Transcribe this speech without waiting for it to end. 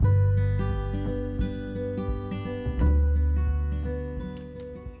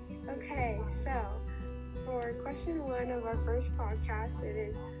outline of our first podcast.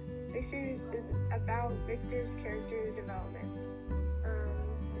 Victor's is about Victor's character development.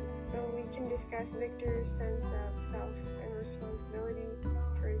 So we can discuss Victor's sense of self and responsibility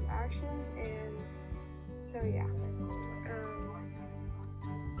for his actions, and so yeah.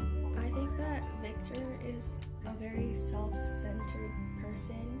 I think that Victor is a very self-centered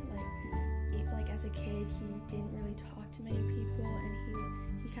person. Like as a kid, he didn't really talk to many people,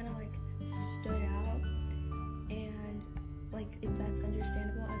 and he kind of like stood out, and that's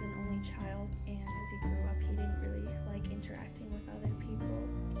understandable as an only child. And as he grew up, he didn't really like interacting with other people.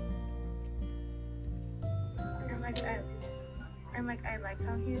 I like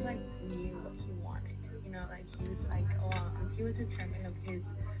how he like knew what he wanted. You know, like he was like, he was determined of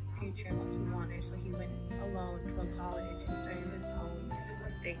his future and what he wanted. So he went alone to a college and started his own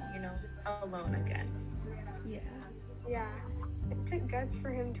thing. You know, alone again. Yeah. It took guts for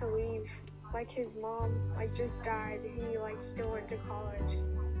him to leave. Like his mom, just died, and he still went to college.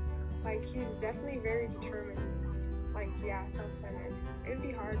 He's definitely very determined. Self-centered. It'd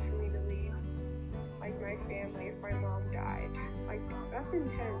be hard for me to leave my family if my mom died. That's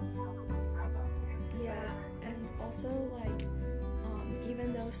intense. Yeah, and also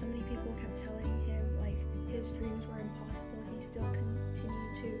even though so many people kept telling him his dreams were impossible, he still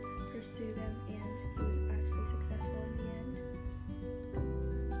continued to pursue them, and he was actually successful in the end.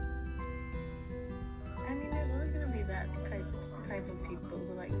 I mean, there's always gonna be that type of people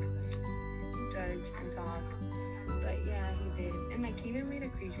who judge and talk. But yeah, he did. And he even made a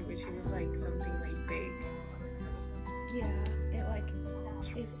creature which was something big. Yeah,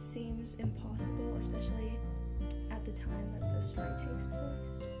 it seems impossible, especially at the time that the story takes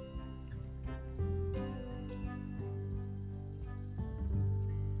place.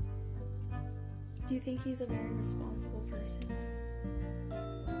 Do you think he's a very responsible person?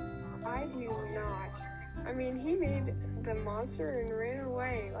 I do not. I mean, he made the monster and ran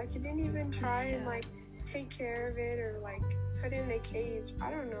away. He didn't even try and take care of it or put it in a cage. I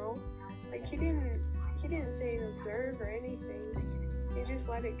don't know. He didn't say to observe or anything. He just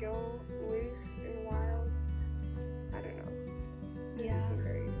let it go loose and wild. I don't know. Yeah.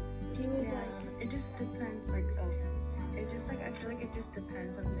 He was it just depends. I feel like it just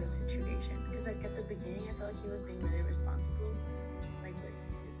depends on the situation. Because at the beginning, I felt like he was being really responsible, with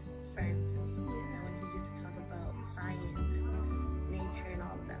his friends and stuff like that. When he used to talk about science and nature and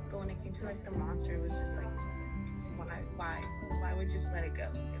all of that. But when it came to the monster, it was just why would you just let it go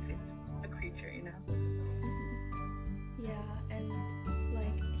if it's a creature, you know? Yeah, and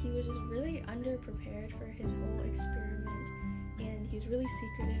he was just really underprepared for his whole experiment, and he was really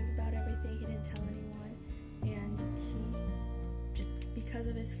secretive about everything. He didn't tell anyone, and because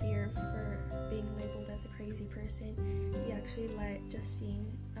of his fear for being labeled as a crazy person, he actually let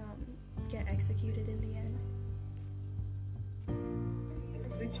Justine get executed in the end.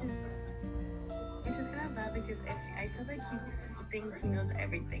 Which is kind of bad because I feel like he thinks he knows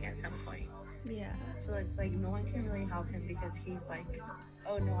everything at some point. Yeah. So it's no one can really help him because he's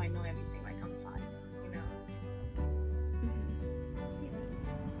oh no, I know everything. I'm fine, you know. Mm-hmm.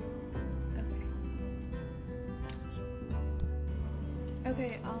 Yeah.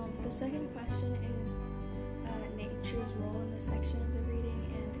 Okay. The second question is nature's role in this section of the reading,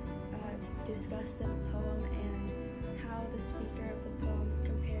 and to discuss the poem and how the speaker of the poem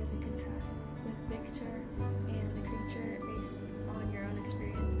compares and contrasts with Victor and the creature based on your own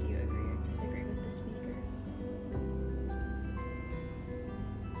experience. Do you agree or disagree with the speaker?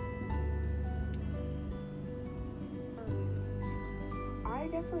 I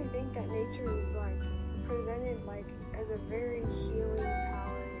definitely think that nature is presented as a very healing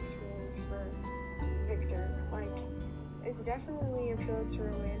power and experience for Victor. It's definitely appeals to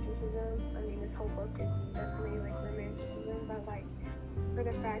romanticism. I mean, this whole book is definitely romanticism, but for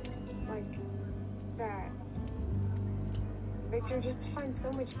the fact that Victor just finds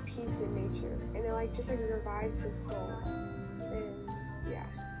so much peace in nature, and it just revives his soul. And yeah,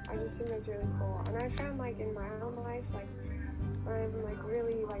 I just think that's really cool. And I found in my own life, when I'm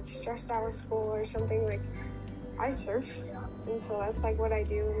really stressed out with school or something, I surf, and so that's what I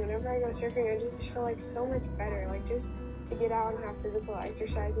do. And whenever I go surfing, I just feel so much better. Just to get out and have physical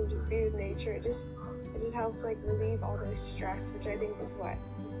exercise and just be with nature, it just helps relieve all this stress, which I think is what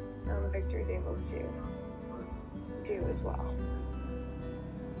Victor is able to do as well.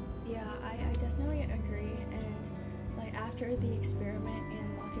 Yeah, I definitely agree. And after the experiment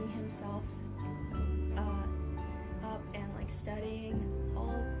and locking himself up and studying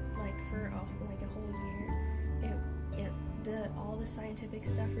all for a whole year, all the scientific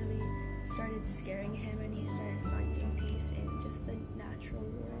stuff really started scaring him, and he started finding peace in just the natural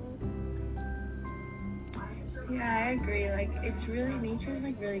world. Yeah, I agree. Like, it's really, nature's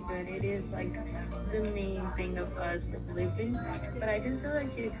like really good. It is like the main thing of us living. But I just feel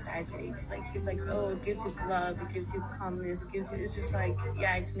like he exaggerates. Like, he's like, oh, it gives you love, it gives you calmness, it gives you, it's just like,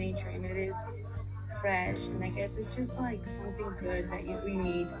 yeah, it's nature and it is fresh. And I guess it's just like something good that we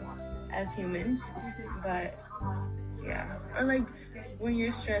need as humans. But yeah. Or like when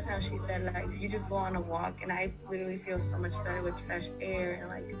you're stressed, how she said, like, you just go on a walk and I literally feel so much better with fresh air and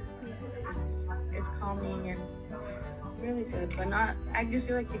like, it's calming and really good, but not. I just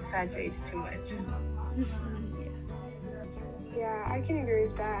feel like he exaggerates too much. Yeah, I can agree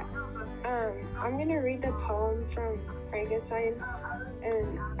with that. I'm gonna read the poem from Frankenstein.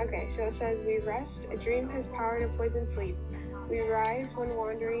 And okay, so it says, we rest, a dream has power to poison sleep. We rise when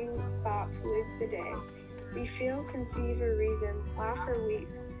wandering thought pollutes the day. We feel, conceive, or reason, laugh or weep,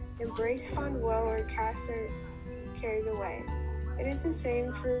 embrace fond woe or cast our cares away. It is the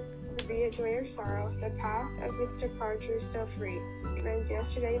same for be it joy or sorrow, the path of its departure is still free. Man's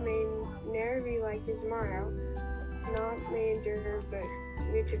yesterday may ne'er be like his morrow, naught may endure but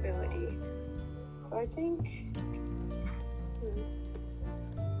mutability. So I think,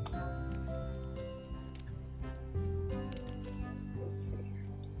 let's see.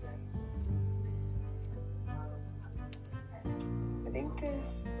 I think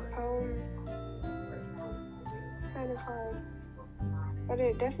this poem is kind of hard. But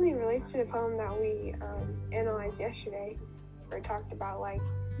it definitely relates to the poem that we analyzed yesterday, where it talked about, like,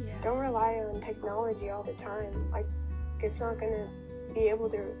 don't rely on technology all the time. Like, it's not going to be able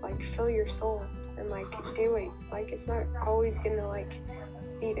to, like, fill your soul and, like, do it. Like, it's not always going to, like,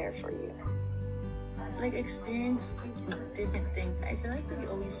 be there for you. Like, experience different things. I feel like we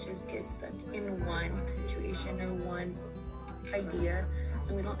always just get stuck in one situation or one idea,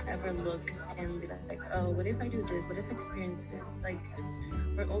 and we don't ever look and be like, oh, what if I do this? What if I experience this? Like,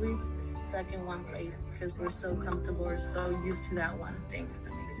 we're always stuck in one place because we're so comfortable or so used to that one thing, if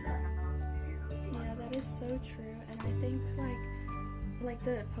that makes sense. Yeah, that is so true. And I think like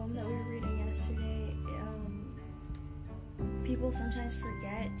the poem that we were reading yesterday, people sometimes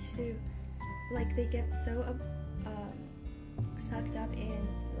forget to, like, they get so sucked up in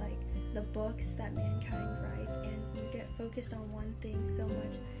like the books that mankind writes, and you get focused on one thing so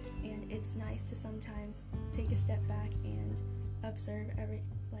much, and it's nice to sometimes take a step back and observe all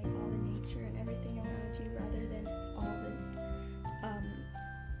the nature and everything around you, rather than all this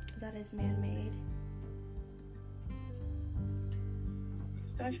that is man-made.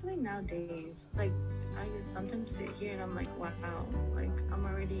 Especially nowadays, like, I just sometimes sit here and I'm like, wow, like, I'm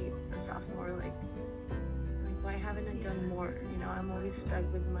already a sophomore, like why haven't I done more? You know, I'm always stuck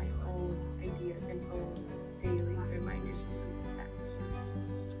with my old ideas and old daily reminders and stuff like that.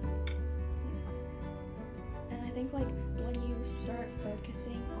 And I think, like, when you start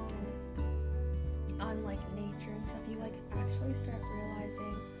focusing on like nature and stuff, you like actually start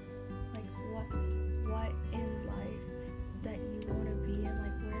realizing like what in life that you want to be, and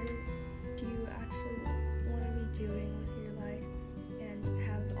like where do you actually want to be doing with your life, and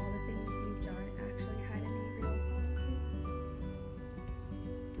have all the things you've done actually had any real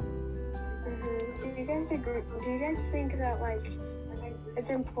value. Do you guys agree? Do you guys think that, like,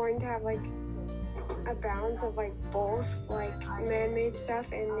 it's important to have, like, a balance of, like, both, like, man-made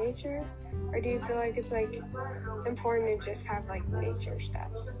stuff and nature? Or do you feel like it's, like, important to just have, like, nature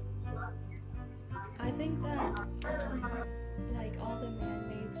stuff? I think that like all the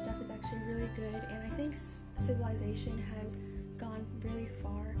man-made stuff is actually really good, and I think civilization has gone really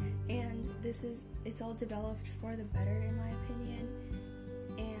far, and it's all developed for the better, in my opinion.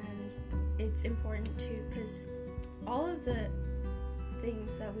 And it's important too, because all of the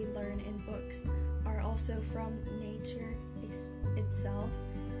things that we learn in books are also from nature itself,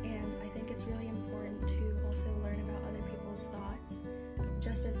 and I think it's really important to also learn about other people's thoughts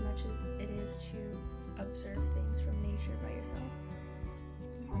just as much as it is to observe things from nature by yourself.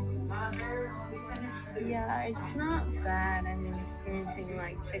 Yeah, it's not bad. I mean, experiencing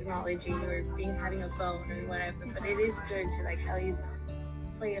like technology or having a phone or whatever, but it is good to like at least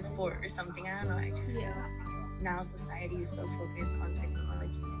play a sport or something. I don't know. I just feel like now society is so focused on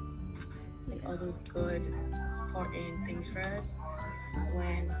technology, like all those good, important things for us.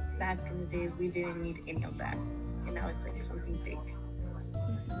 When back in the days we didn't need any of that, and now it's like something big.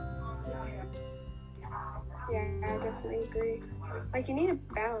 Yeah, I definitely agree. Like, you need a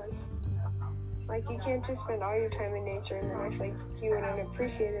balance. Like, you can't just spend all your time in nature, and then I feel like you wouldn't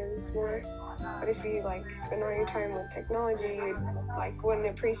appreciate it as more. But if you, like, spend all your time with technology, you, like, wouldn't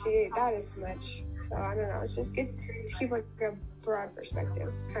appreciate that as much. So, I don't know. It's just good to keep, like, a broad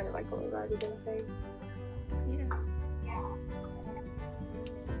perspective, kind of like what we've already been saying. Yeah.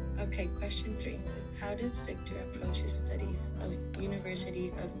 Okay, question 3. How does Victor approach his studies of University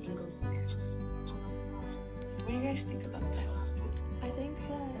of Ingolstadt? What do you guys think about that? I think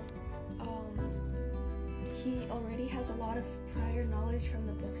that he already has a lot of prior knowledge from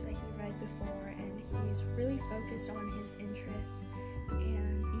the books that he read before, and he's really focused on his interests.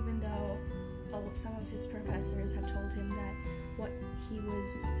 And even though some of his professors have told him that what he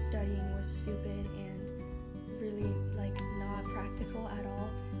was studying was stupid and really like not practical at all,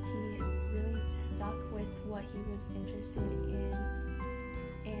 he really stuck with what he was interested in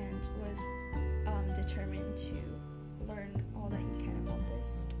and was determined to learn all that he can about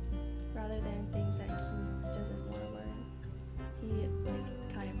this, rather than things that he doesn't want to learn. He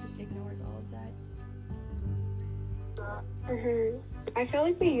like kind of just ignored all of that. I feel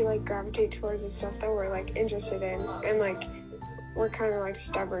like we like gravitate towards the stuff that we're like interested in, and like we're kind of like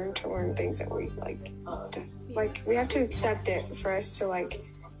stubborn to learn things that we like. Like we have to accept it for us to like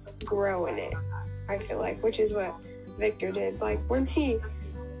grow in it. I feel like, which is what Victor did. Like once he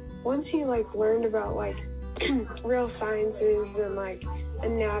like learned about like real sciences and like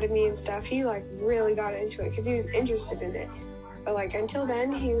anatomy and stuff, he like really got into it because he was interested in it. But like until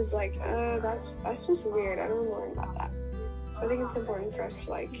then, he was like, that's just weird. I don't want to learn about that. So I think it's important for us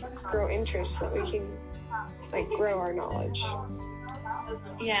to like grow interest so that we can like grow our knowledge.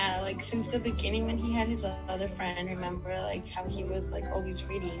 Yeah, like since the beginning when he had his other friend, remember like how he was like always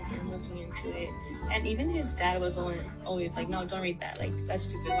reading and looking into it, and even his dad was always like, no, don't read that, like that's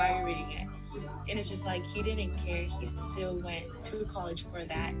stupid, why are you reading it? And it's just like he didn't care. He still went to college for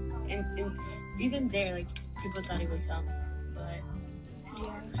that, and even there like people thought he was dumb. But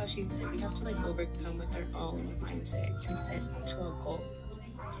yeah, how she said, we have to like overcome with our own mindset and set to a goal.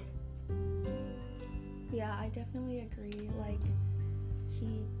 Yeah, I definitely agree. Like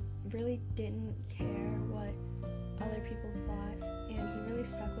he really didn't care what other people thought, and he really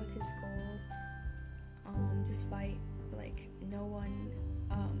stuck with his goals, despite like no one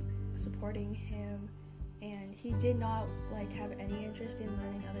supporting him, and he did not like have any interest in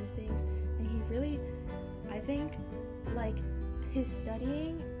learning other things. And he really, I think, like his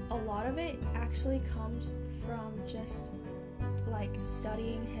studying, a lot of it actually comes from just like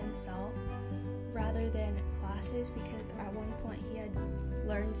studying himself rather than classes, because at one point he had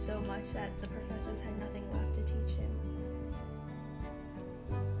learned so much that the professors had nothing left to teach him.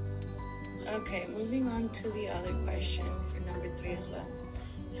 Okay, moving on to the other question for number 3 as well.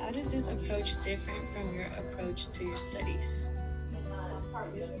 How does this approach different from your approach to your studies?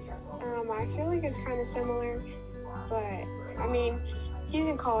 I feel like it's kind of similar, but I mean, he's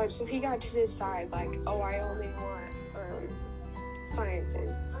in college, so he got to decide like, oh, I only want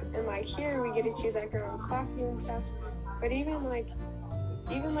sciences, and like here we get to choose like our own classes and stuff. But even like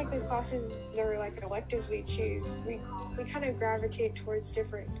the classes or like electives we choose, we kind of gravitate towards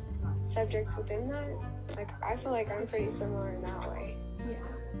different subjects within that. Like I feel like I'm pretty similar in that way.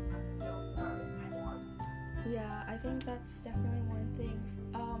 Yeah, I think that's definitely one thing.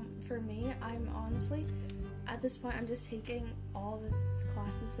 For me, I'm honestly, at this point, I'm just taking all the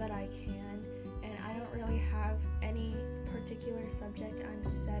classes that I can, and I don't really have any particular subject I'm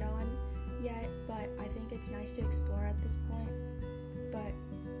set on yet, but I think it's nice to explore at this point. But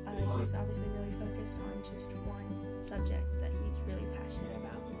he's obviously really focused on just one subject that he's really passionate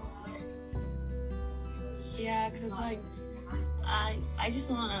about. Yeah, because like I just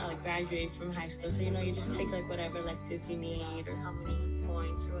want to like graduate from high school, so you just take like whatever electives you need or how many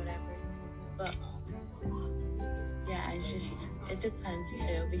points or whatever. But yeah, it depends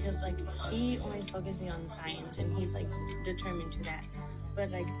too, because like he only focusing on science and he's like determined to that.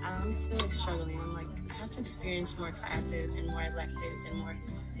 But like I'm still like struggling. I'm like, I have to experience more classes and more electives and more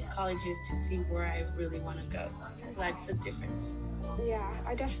colleges to see where I really want to go. That's the difference. Yeah,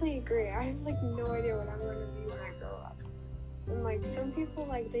 I definitely agree. I have like no idea what I'm going to be when I grow up. And like some people,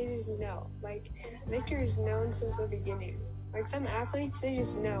 like they just know. Like Victor is known since the beginning. Like some athletes, they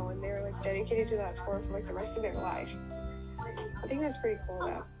just know, and they're like dedicated to that sport for like the rest of their life. I think that's pretty cool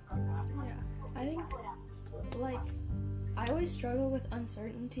though. Yeah, I think like I always struggle with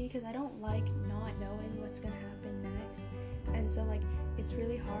uncertainty because I don't like not knowing what's gonna happen next, and so like it's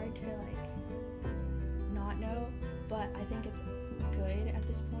really hard to like not know. But I think it's good at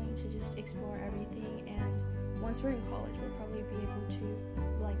this point to just explore everything, and once we're in college, we'll probably be able to,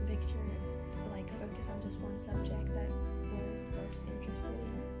 like Victor, like focus on just one subject that we're both interested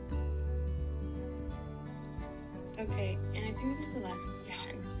in. Okay, and I think this is the last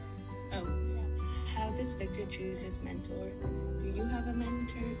question. How does Victor choose his mentor? Do you have a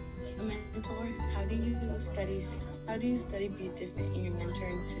mentor? How do you study be different in your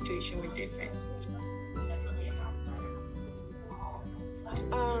mentoring situation? We're different.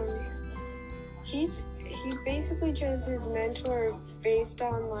 Um, he basically chose his mentor based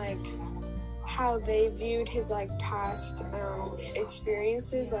on like how they viewed his like past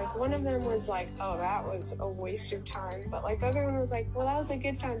experiences. Like one of them was like, oh, that was a waste of time, but like the other one was like, well, that was a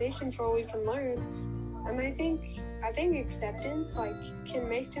good foundation for what we can learn. And I think acceptance like can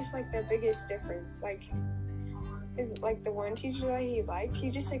make just like the biggest difference. Like his like the one teacher that he liked, he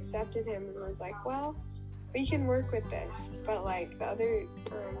just accepted him and was like, well, we can work with this. But like the other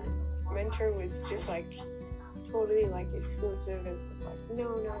mentor was just like totally like exclusive and was like,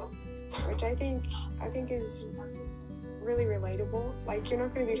 no, which I think is really relatable. Like you're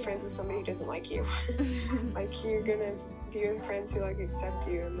not gonna be friends with somebody who doesn't like you. Like you're gonna be with friends who like accept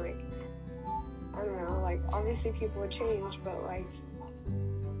you, and like I don't know, like obviously people would change, but like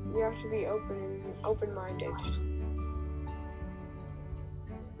you have to be open-minded.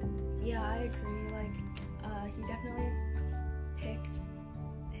 Yeah, I agree. Like he definitely picked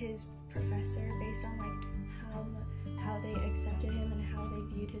his professor based on like how they accepted him and how they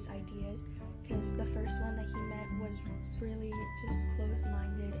viewed his ideas, because the first one that he met was really just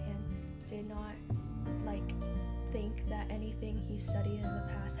closed-minded and did not like think that anything he studied in the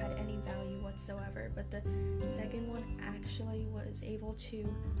past had any value whatsoever. But the second one actually was able to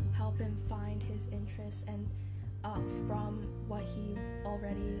help him find his interests and from what he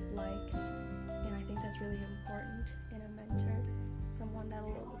already liked, and I think that's really important in a mentor, someone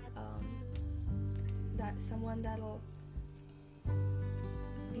that'll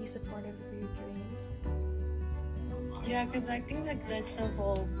be supportive of your dreams. Yeah, because I think like that's the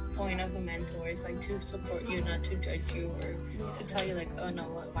whole point of a mentor, is like to support you, not to judge you or to tell you like, oh no,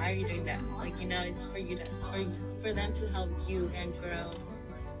 why are you doing that? Like, you know, it's for you to for them to help you and grow.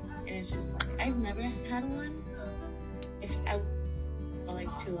 And it's just like I've never had one. If I would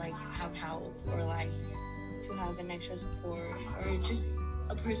like to like have help or like to have an extra support or just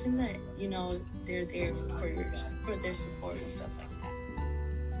a person that, you know, they're there for their support and stuff like that.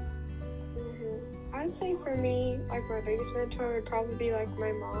 I'd say for me, like my biggest mentor would probably be like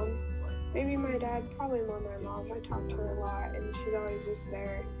my mom. Maybe my dad, probably more my mom. I talk to her a lot and she's always just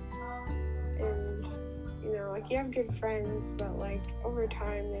there. And, you know, like you have good friends, but like over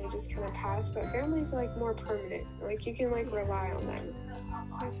time they just kind of pass. But families are like more permanent. Like you can like rely on them.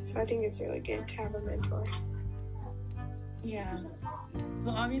 So I think it's really good to have a mentor. Yeah.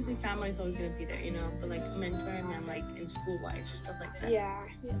 Well, obviously family's always going to be there, you know, but like mentoring them like in school-wise or stuff like that. Yeah.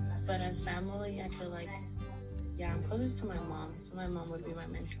 But as family, I feel like, yeah, I'm closest to my mom, so my mom would be my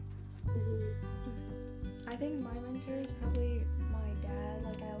mentor. I think my mentor is probably my dad.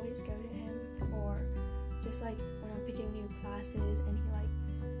 Like I always go to him for just like when I'm picking new classes, and he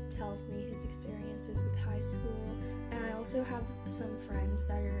like tells me his experiences with high school. And I also have some friends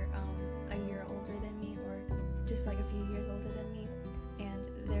that are a year older than me, or just like a few years older than me, and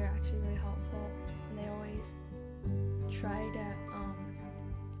they're actually really helpful, and they always try to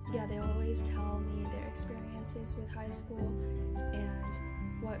they always tell me their experiences with high school and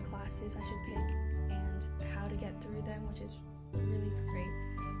what classes I should pick and how to get through them, which is really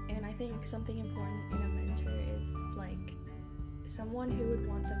great. And I think something important in a mentor is like someone who would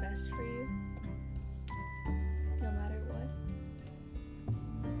want the best for you no matter what.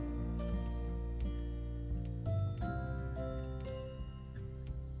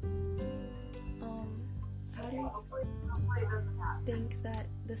 How do you think that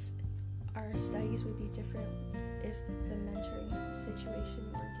our studies would be different if the mentoring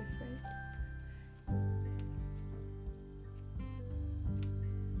situation were different?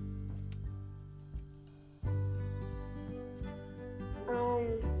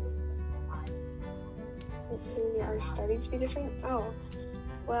 Let's see, our studies be different? Oh,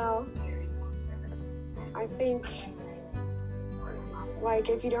 well, I think like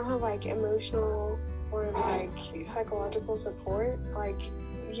if you don't have like emotional or like psychological support, like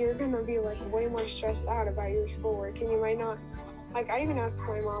you're gonna be like way more stressed out about your schoolwork, and you might not, like I even asked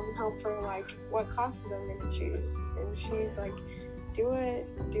my mom help for like what classes I'm gonna choose, and she's like, do what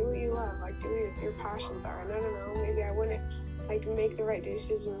you love, like do what your passions are. And I don't know, maybe I wouldn't like make the right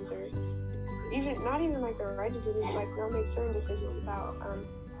decisions, or not even like the right decisions, like not make certain decisions without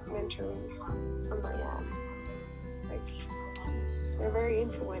mentoring from my mom. Like they're very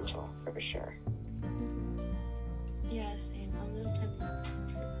influential for sure. Yeah, same. I'm those type of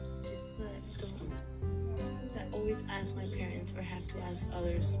people that always ask my parents or have to ask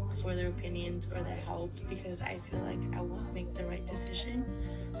others for their opinions or their help, because I feel like I won't make the right decision,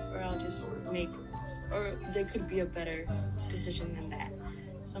 or I'll just make, or there could be a better decision than that.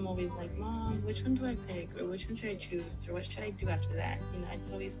 So I'm always like, Mom, which one do I pick? Or which one should I choose? Or what should I do after that? You know,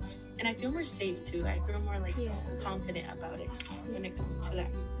 it's always, and I feel more safe too. I feel more like confident about it when it comes to that.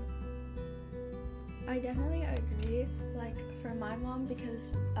 I definitely agree. Like for my mom,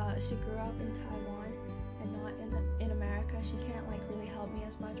 because she grew up in Taiwan and not in America, she can't like really help me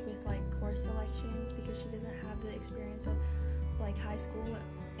as much with like course selections because she doesn't have the experience of like high school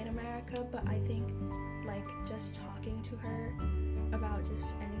in America. But I think like just talking to her about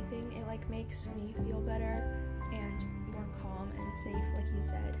just anything, it like makes me feel better and more calm and safe, like you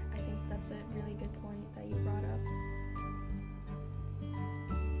said. I think that's a really good point that you brought up.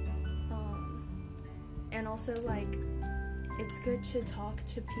 And also like it's good to talk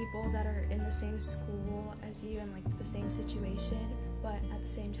to people that are in the same school as you and like the same situation, but at the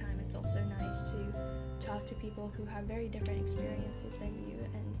same time it's also nice to talk to people who have very different experiences than you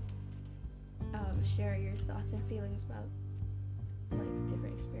and share your thoughts and feelings about like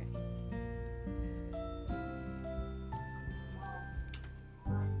different experiences.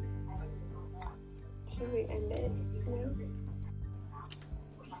 Should we end it? No?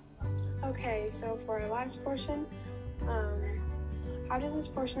 Okay, so for our last portion, how does this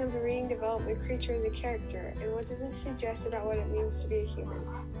portion of the reading develop the creature as a character, and what does it suggest about what it means to be a human?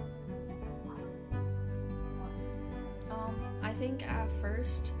 I think at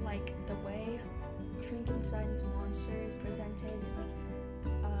first, like the way Frankenstein's monster is presented, like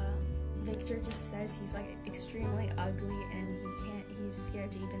Victor just says he's like extremely ugly and he's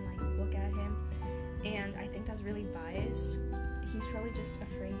scared to even like look at him, and I think that's really biased. He's probably just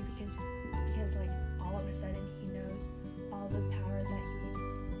afraid because like all of a sudden he knows all the power that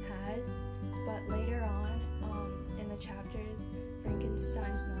he has. But later on, in the chapters,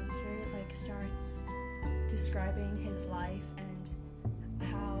 Frankenstein's monster like starts describing his life and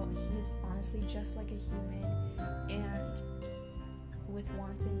how he's honestly just like a human and with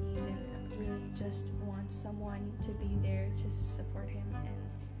wants and needs and really just wants someone to be there to support him and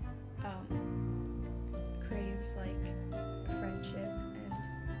craves like friendship and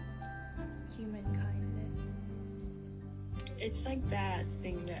human kindness. It's like that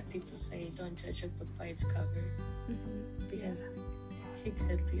thing that people say, don't judge a book by its cover. Mm-hmm. Because he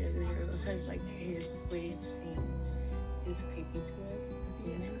could be ugly, or because like his way of seeing is creepy to us as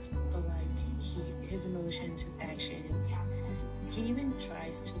humans, but like his emotions, his actions, he even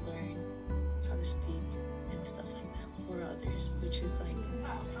tries to learn how to speak and stuff like that for others, which is like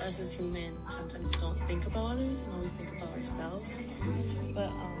us as humans sometimes don't think about others and always think about ourselves.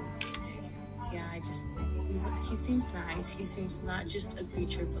 But yeah, he seems nice. He seems not just a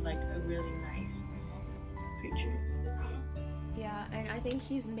creature, but like a really nice creature. Yeah, and I think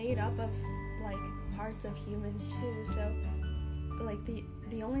he's made up of like parts of humans too, so like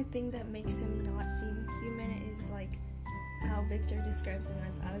the only thing that makes him not seem human is like how Victor describes him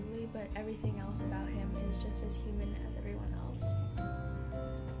as ugly, but everything else about him is just as human as everyone else.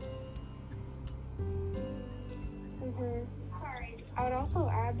 I would also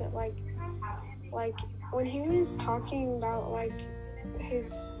add that like when he was talking about like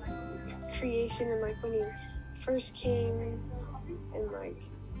his creation and like when he first came and like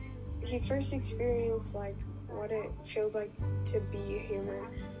he first experienced like what it feels like to be a human,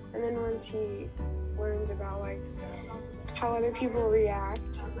 and then once he learns about like how other people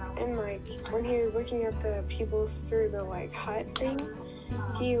react, and like when he was looking at the people through the like hut thing,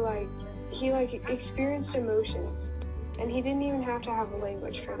 he experienced emotions, and he didn't even have to have a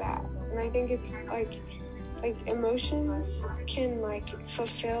language for that. And I think it's like emotions can like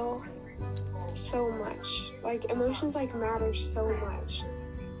fulfill so much. Like emotions like matter so much.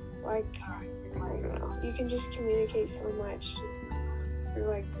 Like I don't know, you can just communicate so much through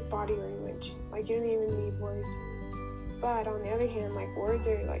like body language. Like you don't even need words. But on the other hand, like words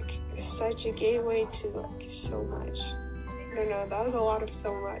are like such a gateway to like so much. I don't know, that was a lot of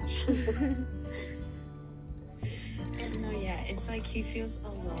so much. No, yeah, it's like he feels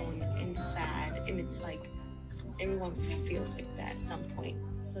alone and sad, and it's like everyone feels like that at some point.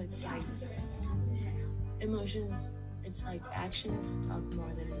 So it's like emotions, it's like actions talk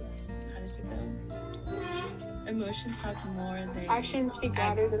more than, how does it go? Emotions talk more than Actions speak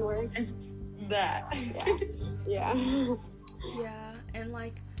louder than words. That. Yeah. Yeah, and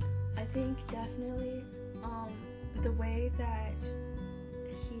like I think definitely the way that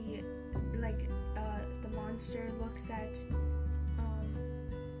he like the monster looks at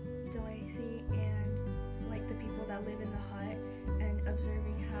DeLacy and like the people that live in the hut, and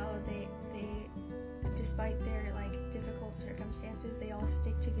observing how they despite their like difficult circumstances, they all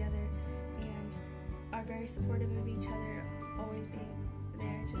stick together and are very supportive of each other, always being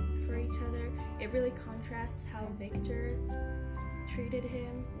there for each other. It really contrasts how Victor treated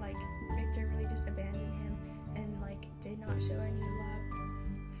him, like Victor really just abandoned him and like did not show any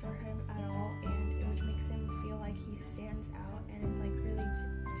love for him at all, and which makes him feel like he stands out and is like really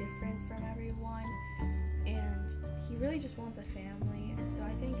different from everyone, and he really just wants a family. So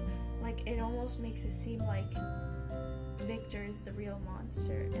I think like it almost makes it seem like Victor is the real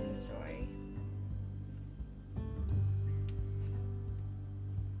monster in the story.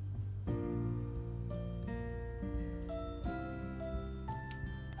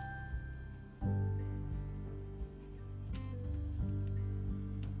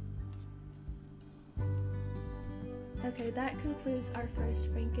 Okay, that concludes our first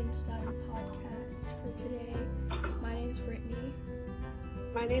Frankenstein podcast for today. My name is Britney.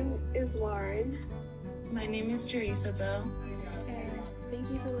 My name is Lauren. My name is Jirisabelle. And thank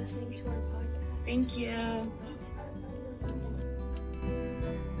you for listening to our podcast. Thank you.